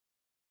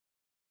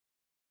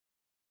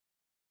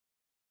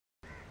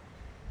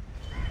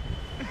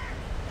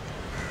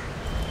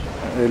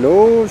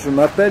Hello, je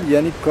m'appelle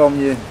Yannick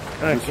Cormier.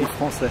 Okay. Je suis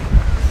français.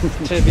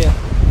 Très bien.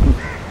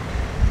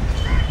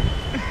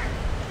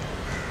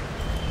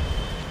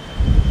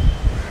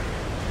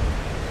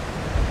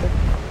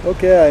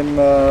 Okay, I'm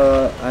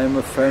a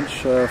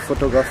French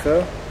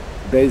photographer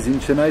based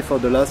in Chennai for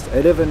the last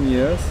 11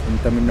 years in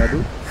Tamil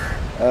Nadu.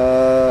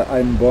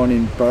 I'm born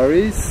in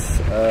Paris.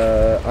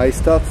 I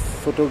started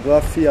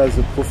photography as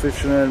a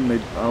professional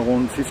maybe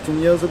around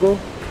 15 years ago.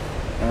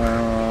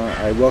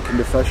 I work in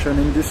the fashion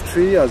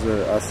industry as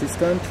an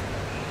assistant,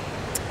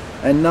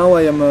 and now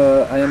I am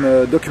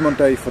a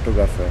documentary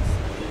photographer,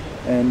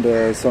 and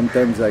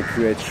sometimes I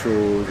create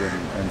shows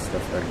and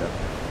stuff like that.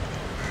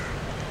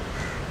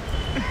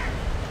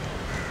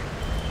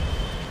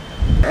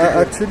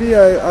 Actually,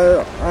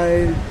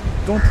 I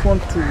don't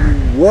want to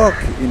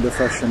work in the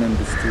fashion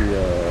industry.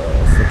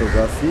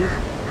 Photography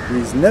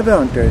is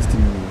never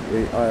interesting me.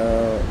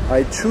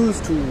 I choose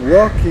to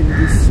work in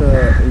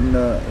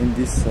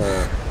this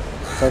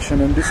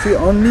fashion industry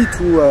only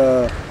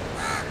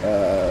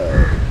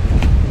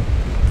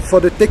for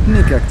the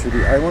technique.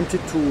 Actually, I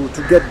wanted to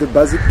get the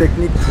basic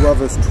technique, to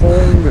have a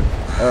strong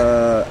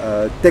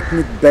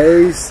technique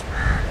base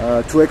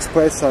to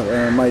express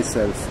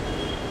myself.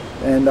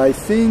 And I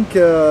think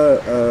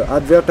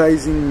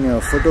advertising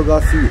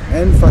photography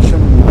and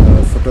fashion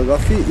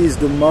photography is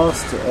the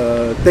most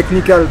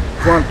technical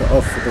point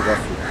of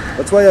photography.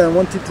 That's why I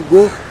wanted to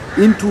go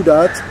into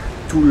that,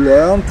 to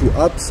learn, to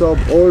absorb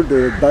all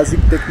the basic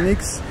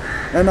techniques,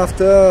 and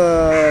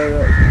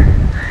after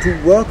to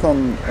work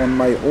on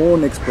my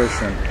own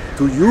expression,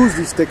 to use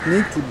this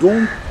technique to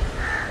don't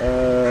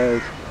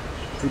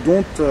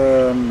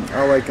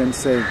how I can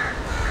say,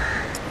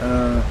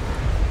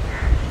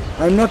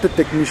 I'm not a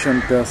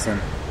technician person,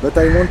 but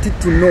I wanted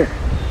to know,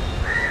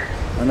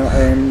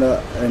 and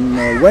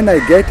when I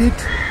get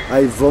it,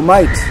 I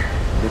vomit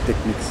the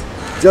techniques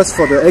just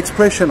for the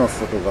expression of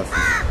photography.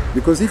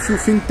 Because if you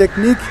think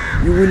technique,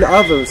 you will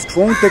have a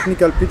strong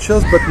technical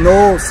pictures, but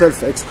no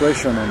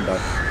self-expression on that.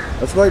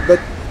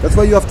 That's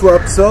why you have to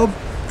absorb,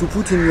 to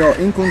put in your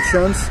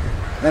inconscious,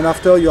 and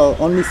after you are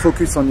only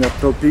focused on your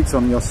topics,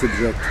 on your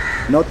subject,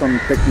 not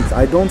on techniques.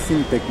 I don't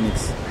think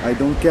techniques. I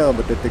don't care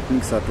about the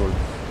techniques at all.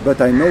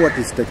 But I know what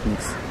is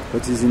techniques,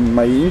 what is in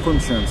my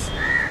inconscious.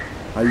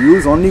 I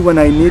use only when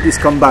I need is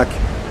come back.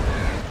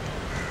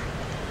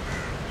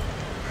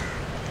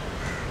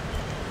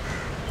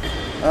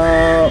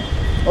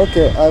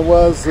 Okay, I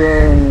was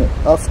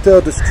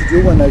after the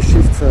studio, when I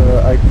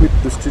quit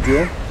the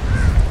studio.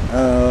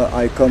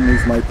 I come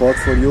with my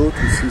portfolio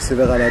to see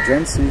several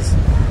agencies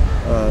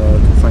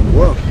to find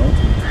work, no?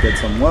 to get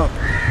some work.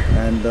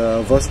 And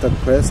Vostok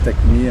Press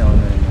take me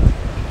on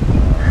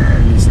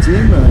his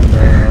team, and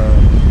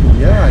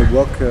yeah, I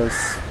work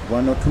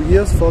 1 or 2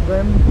 years for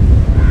them,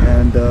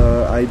 and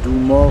I do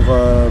more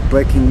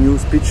breaking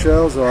news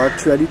pictures or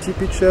actuality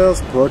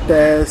pictures,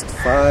 protest,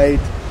 fight,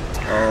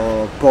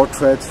 or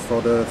portraits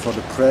for the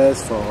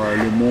press, for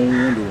Le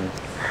Monde, or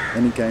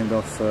any kind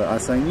of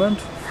assignment.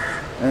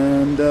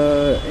 And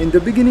in the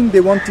beginning, they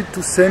wanted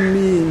to send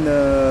me in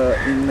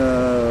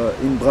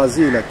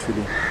Brazil,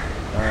 actually,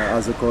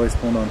 as a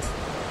correspondent.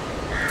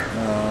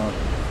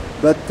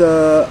 But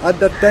at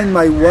that time,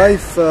 my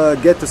wife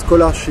get a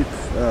scholarship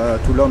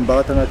to learn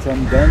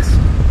Bharatanatyam dance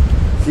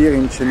here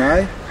in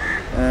Chennai,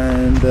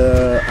 and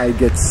I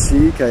get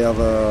sick. I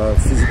have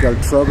physical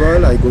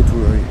trouble. I go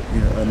to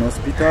an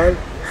hospital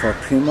for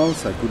 3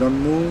 months. I couldn't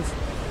move,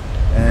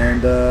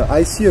 and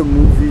I see a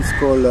movie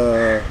called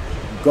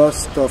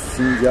Ghost of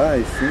India,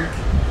 I think,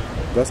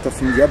 Ghost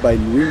of India by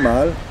Louis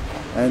Malle,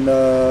 and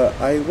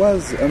I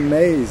was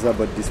amazed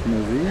about this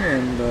movie,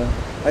 and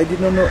I did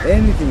not know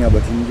anything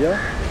about India.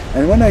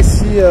 And when I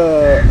see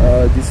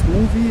this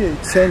movie, it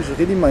changed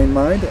really my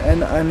mind,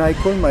 and I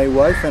called my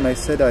wife and I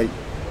said, I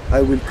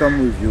will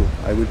come with you.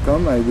 I will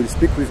come, I will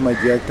speak with my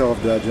director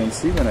of the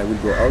agency when I will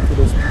go out to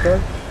the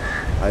hospital.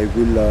 I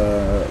will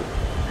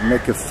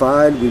make a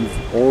file with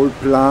all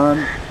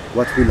plan,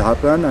 what will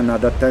happen. And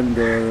at that time,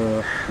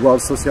 the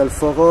World Social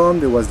Forum,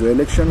 there was the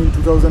election in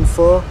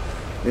 2004.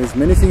 There's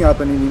many things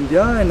happen in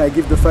India, and I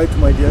give the file to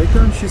my director,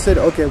 and she said,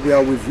 okay, we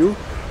are with you.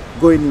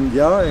 Go in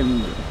India,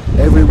 and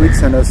every week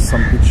send us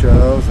some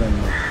pictures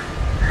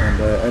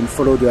and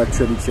follow the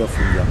actuality of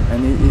India.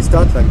 And he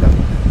starts like that.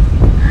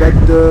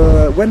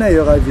 But when I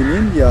arrived in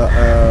India,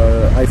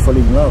 I fall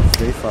in love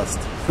very fast.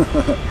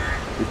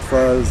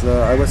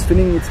 I was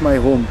feeling it's my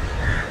home.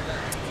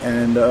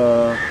 And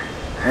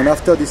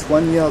after this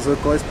 1 year as a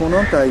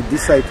correspondent, I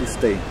decided to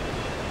stay.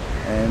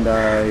 And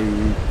I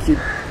keep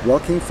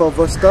working for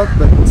Vostok,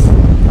 but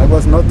I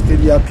was not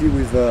really happy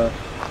with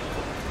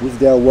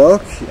their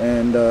work,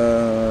 and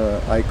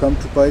I come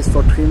to Paris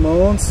for 3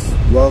 months,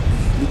 work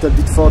a little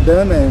bit for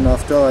them, and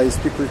after I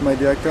speak with my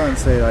director and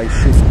say I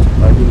shift,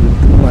 I will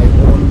do my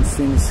own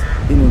things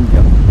in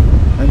India.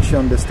 And she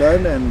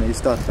understands, and it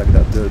starts like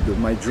that.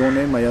 My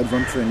journey, my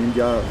adventure in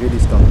India really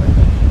starts like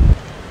that.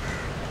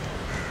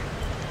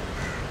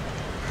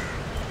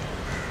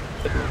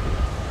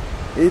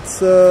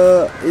 It's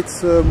a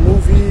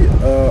movie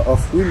of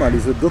Wimal.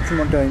 It's a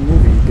documentary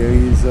movie. There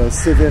is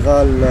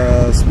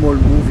several small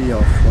movie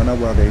of 1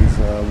 hour. There is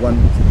one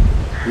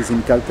is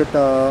in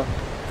Calcutta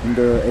in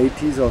the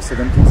 80s or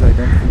 70s. I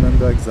don't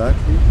remember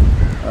exactly.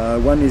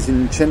 One is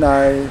in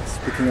Chennai,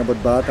 speaking about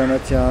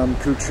Bharatanatyam,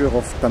 culture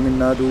of Tamil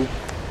Nadu,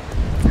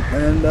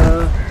 and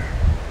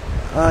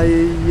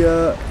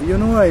you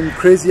know, I'm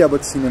crazy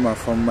about cinema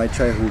from my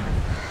childhood,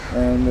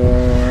 and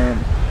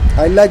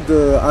I like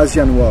the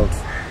Asian world.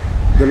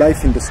 The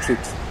life in the street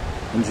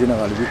in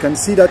general. We can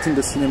see that in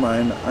the cinema,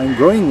 and I'm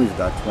growing with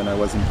that. When I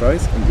was in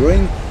Paris, I'm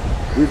growing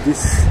with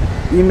this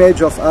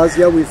image of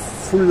Asia with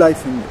full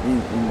life in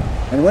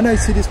and when I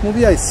see this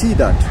movie, I see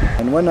that.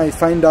 And when I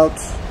find out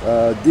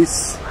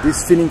this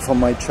feeling from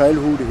my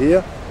childhood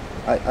here,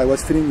 I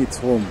was feeling it's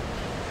home.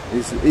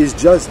 It's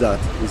just that.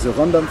 It's a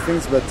random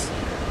things, but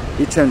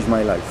it changed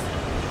my life.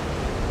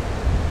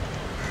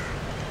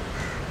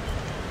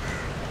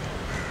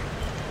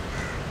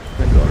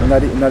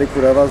 Yannick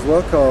Cormier's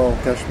work or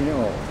Kashmir?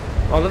 Or?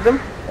 All of them?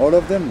 All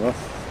of them? Oh,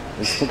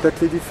 it's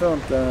completely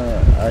different.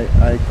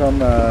 I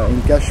come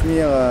in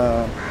Kashmir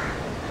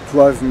to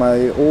have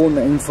my own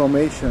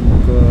information,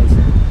 because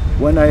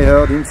when I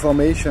heard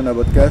information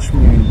about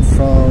Kashmir in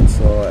France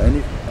or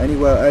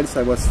anywhere else,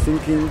 I was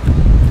thinking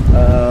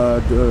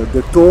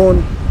the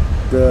tone,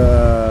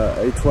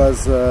 it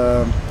was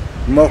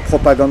more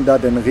propaganda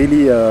than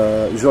really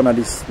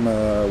journalism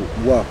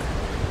work.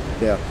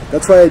 There.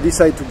 That's why I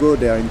decided to go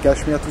there in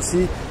Kashmir to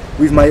see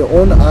with my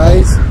own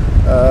eyes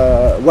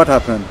what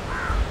happened,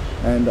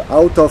 and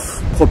out of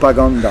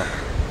propaganda,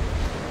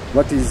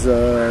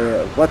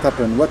 what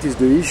happened, what is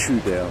the issue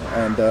there.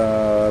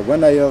 And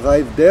when I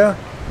arrived there,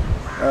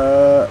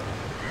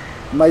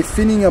 my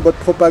feeling about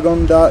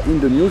propaganda in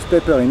the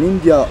newspaper in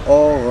India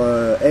or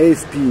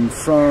AFP in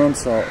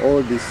France or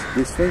all these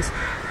things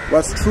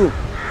was true.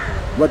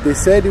 What they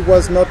said, it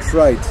was not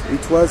right.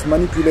 It was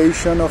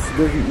manipulation of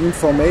the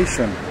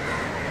information.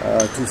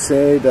 To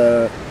say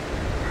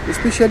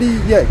especially,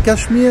 yeah,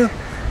 Kashmir,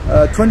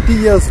 20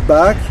 years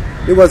back,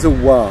 there was a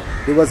war,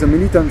 there was a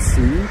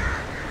militancy,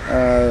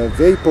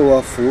 very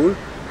powerful,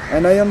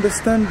 and I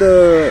understand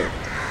the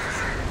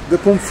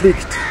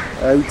conflict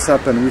it's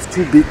happened with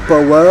two big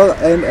power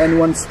and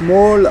one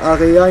small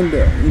area in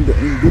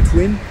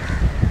between.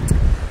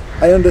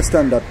 I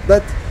understand that,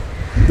 but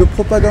the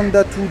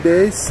propaganda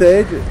today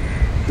said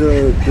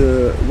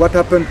what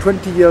happened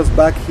 20 years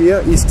back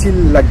here is still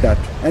like that,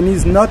 and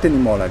is not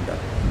anymore like that.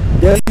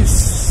 There is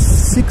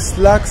 6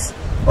 lakhs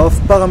of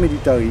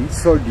paramilitary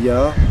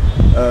soldiers,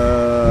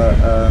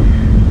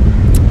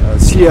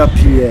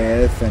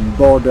 CRPF and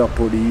border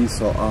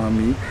police or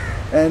army,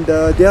 and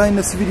they are in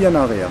a civilian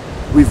area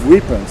with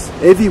weapons,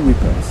 heavy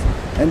weapons,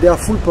 and they are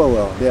full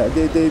power.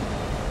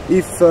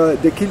 If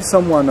they kill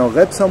someone or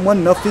rape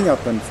someone, nothing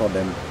happens for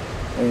them.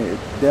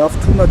 They have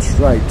too much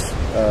right.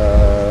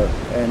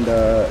 And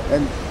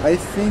I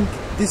think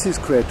this is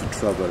created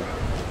trouble.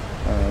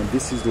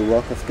 This is the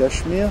work of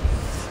Kashmir,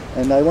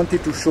 and I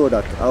wanted to show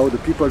that, how the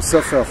people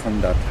suffer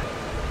from that.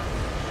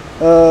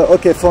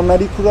 Okay, for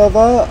Yannick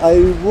Cormier,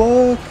 I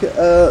work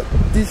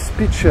these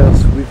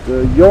pictures with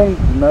the young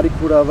Yannick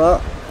Cormier.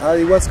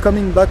 I was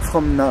coming back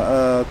from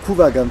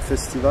Kuvagam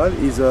Festival,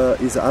 is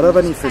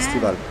Aravani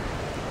Festival.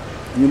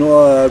 You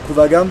know,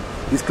 Kuvagam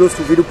is close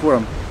to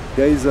Vilupuram.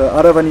 There is a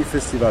Aravani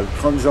Festival,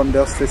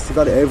 Transgenders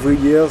Festival, every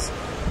year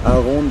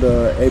around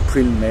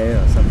April, May,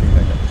 or something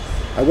like that.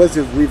 I was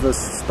with a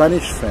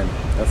Spanish friend,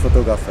 a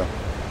photographer.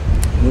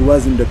 We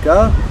was in the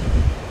car,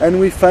 and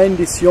we find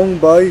this young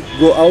boy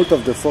go out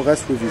of the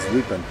forest with his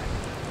weapon.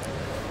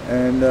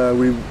 And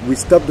we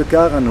stop the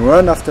car and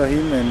run after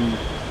him and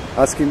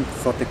ask him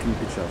for taking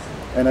pictures.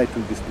 And I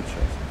took these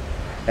pictures.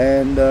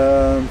 And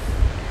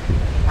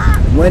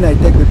when I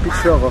take the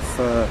picture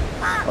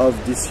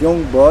of this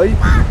young boy,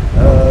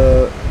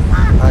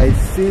 I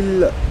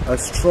feel a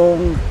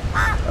strong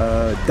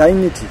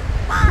dignity,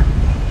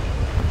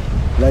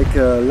 like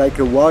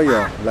a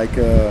warrior, like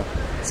a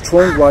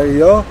strong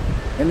warrior,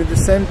 and at the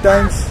same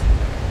time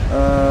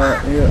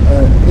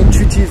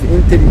intuitive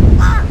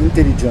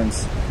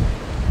intelligence.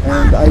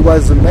 And I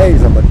was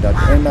amazed about that,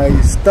 and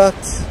I start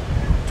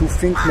to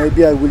think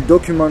maybe I will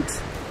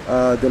document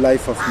the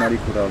life of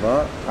Yannick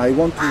Cormier. I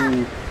want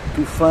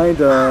to find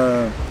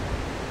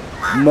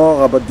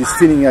more about this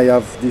feeling I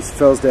have this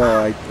first day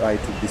I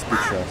took these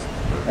pictures,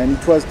 and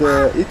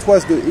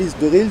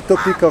the real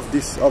topic of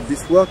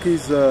this work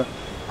is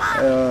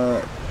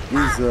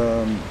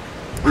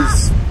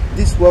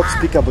this work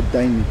speak about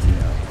dignity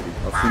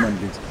of human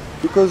beings,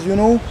 because you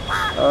know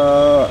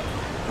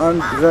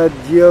 100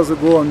 years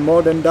ago and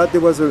more than that,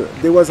 there was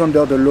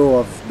under the law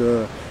of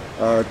the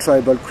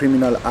Tribal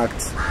Criminal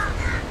Act.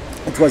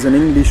 It was an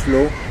English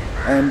law,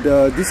 and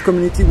this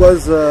community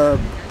was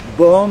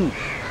born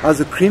as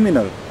a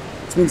criminal.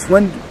 It means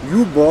when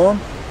you born,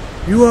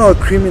 you are a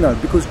criminal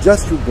because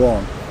just you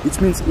born. It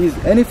means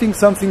if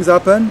something's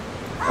happen,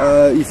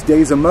 if there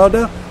is a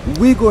murder,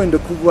 we go in the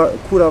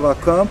Kurava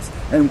camps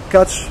and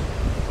catch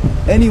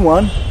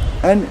anyone,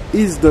 and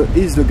is the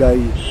guy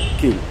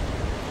killed.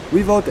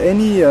 without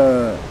any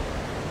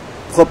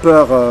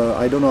proper,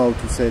 I don't know how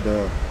to say,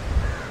 the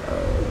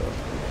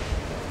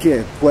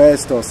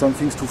quest or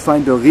something to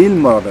find the real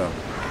murder.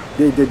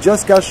 They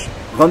just catch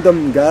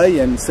random guy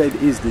and said,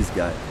 is this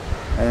guy?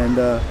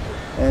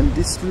 And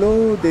this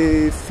law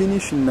they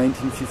finished in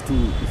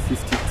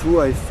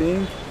 1952, I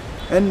think.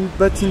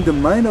 But in the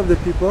mind of the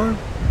people,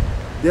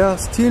 they are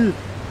still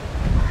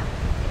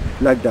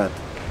like that.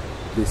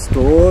 They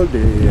stole,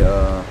 they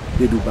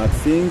do bad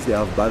things, they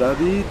have bad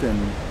habits,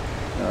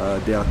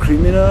 and they are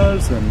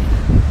criminals. And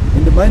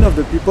in the mind of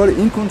the people,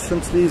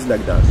 inconsciously is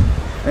like that.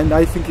 And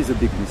I think it's a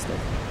big mistake.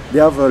 They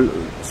have a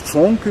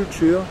strong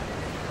culture.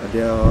 They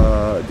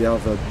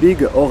have a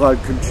big oral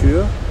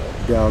culture.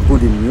 They are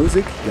good in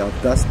music. They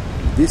have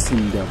this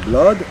in their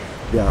blood.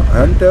 They are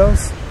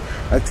hunters.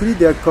 Actually,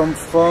 they come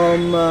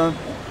from,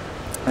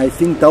 I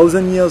think,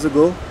 1,000 years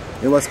ago.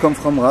 They was come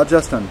from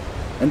Rajasthan,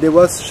 and there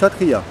was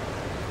Kshatriya.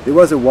 There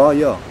was a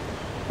warrior.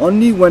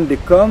 Only when they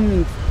come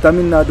in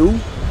Tamil Nadu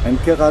and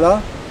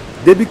Kerala,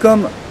 they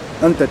become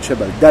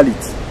untouchable,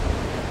 Dalits.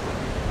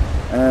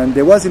 And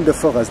they was in the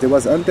forest. They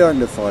was hunter in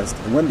the forest.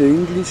 And when the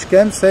English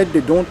came, said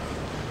they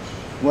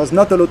was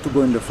not allowed to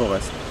go in the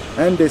forest,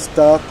 and they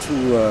start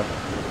to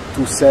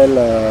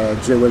sell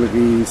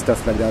jewelry,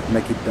 stuff like that,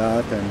 make it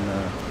that,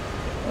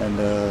 and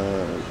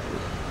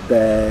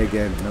beg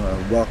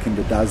and work in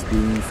the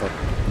dustbin for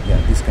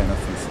this kind of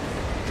things.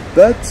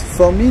 But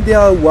for me, they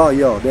are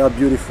warrior. They are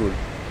beautiful,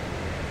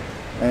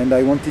 and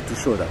I wanted to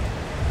show that.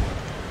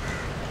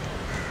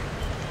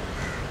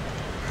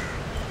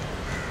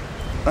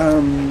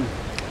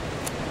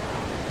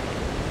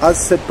 As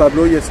said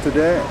Pablo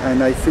yesterday,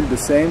 and I feel the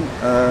same,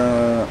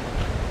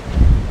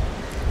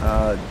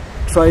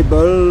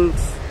 tribal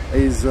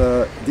is,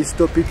 this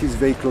topic is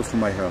very close to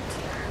my heart.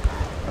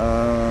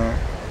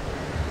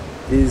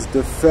 Is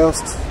the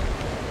first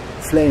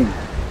flame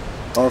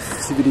of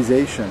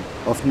civilization,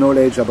 of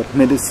knowledge about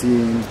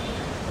medicine,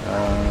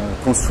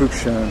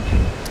 construction.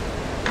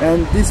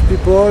 And these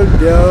people,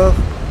 they are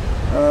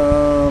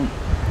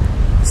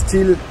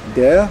still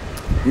there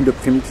in the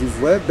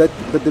primitive way, but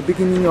the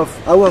beginning of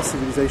our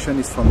civilization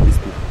is from these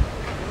people.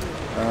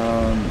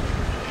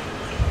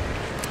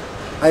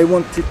 I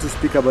wanted to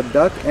speak about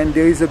that, and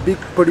there is a big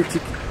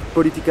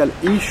political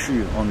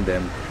issue on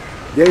them.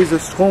 There is a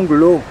strong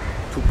law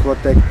to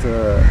protect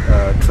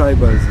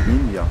tribals in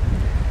India,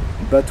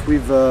 but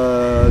with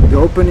the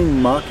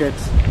opening market,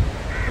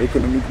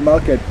 economic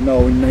market now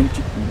in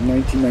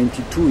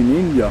 1992 in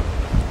India,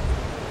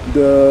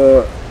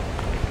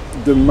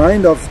 the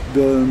mind of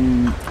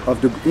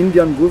the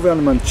Indian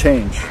government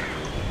changed.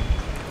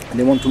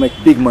 They want to make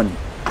big money,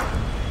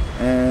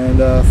 and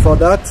for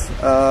that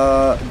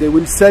they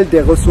will sell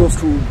their resource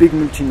to big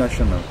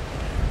multinational.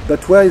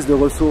 But where is the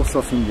resource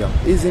of India?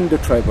 It's in the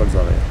tribals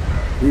area.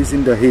 It's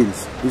in the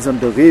hills. It's on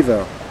the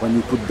river. When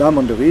you put dam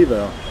on the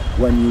river,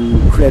 when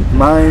you create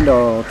mine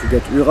or to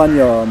get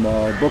uranium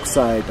or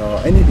bauxite or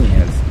anything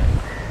else.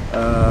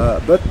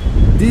 But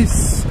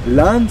this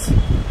land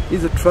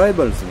is a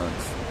tribal's land.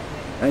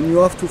 And you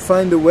have to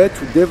find a way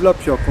to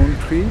develop your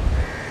country,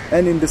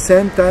 and in the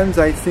same time,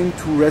 I think,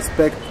 to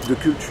respect the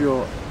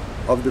culture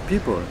of the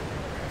people,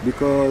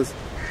 because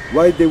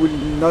why they will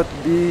not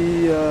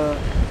be,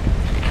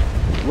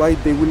 why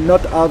they will not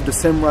have the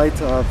same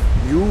right of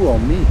you or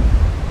me?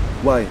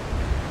 Why?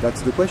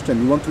 That's the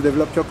question. You want to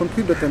develop your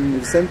country, but at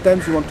the same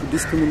time, you want to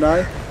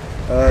discriminate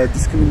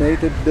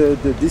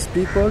these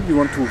people. You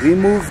want to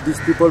remove these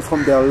people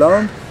from their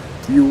land.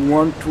 You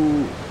want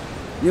to,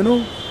 you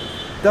know.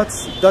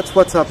 That's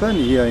what's happened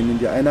here in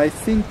India, and I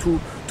think to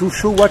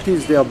show what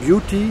is their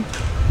beauty,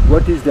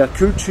 what is their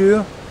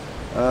culture,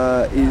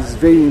 is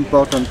very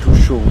important to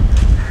show.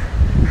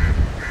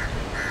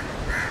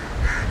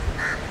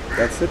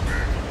 That's it.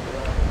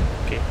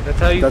 Okay, that's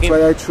how you. That's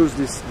why I chose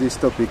this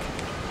topic,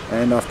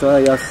 and after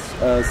I asked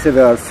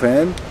several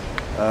friends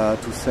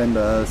to send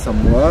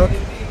some work,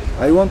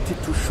 I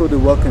wanted to show the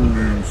work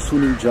in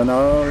Sunni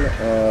Journal,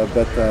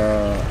 but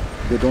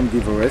they don't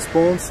give a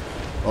response.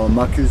 Or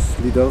Marcus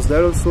leaders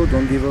there also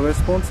don't give a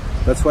response.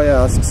 That's why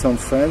I asked some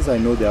friends. I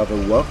know they have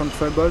a work on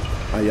tribal.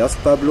 I asked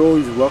Pablo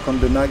his work on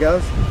the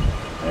Nagas,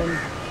 and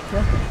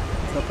yeah,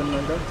 it's happened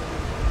like that.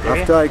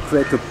 Okay. After I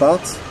create a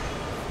part,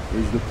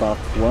 is the part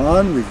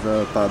 1 with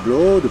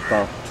Pablo, the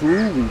part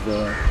 2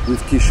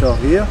 with Kishore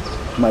here.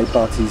 My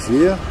part is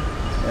here.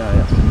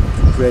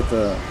 To create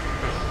a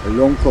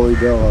long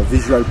corridor, a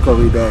visual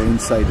corridor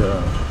inside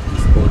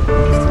this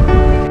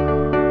whole.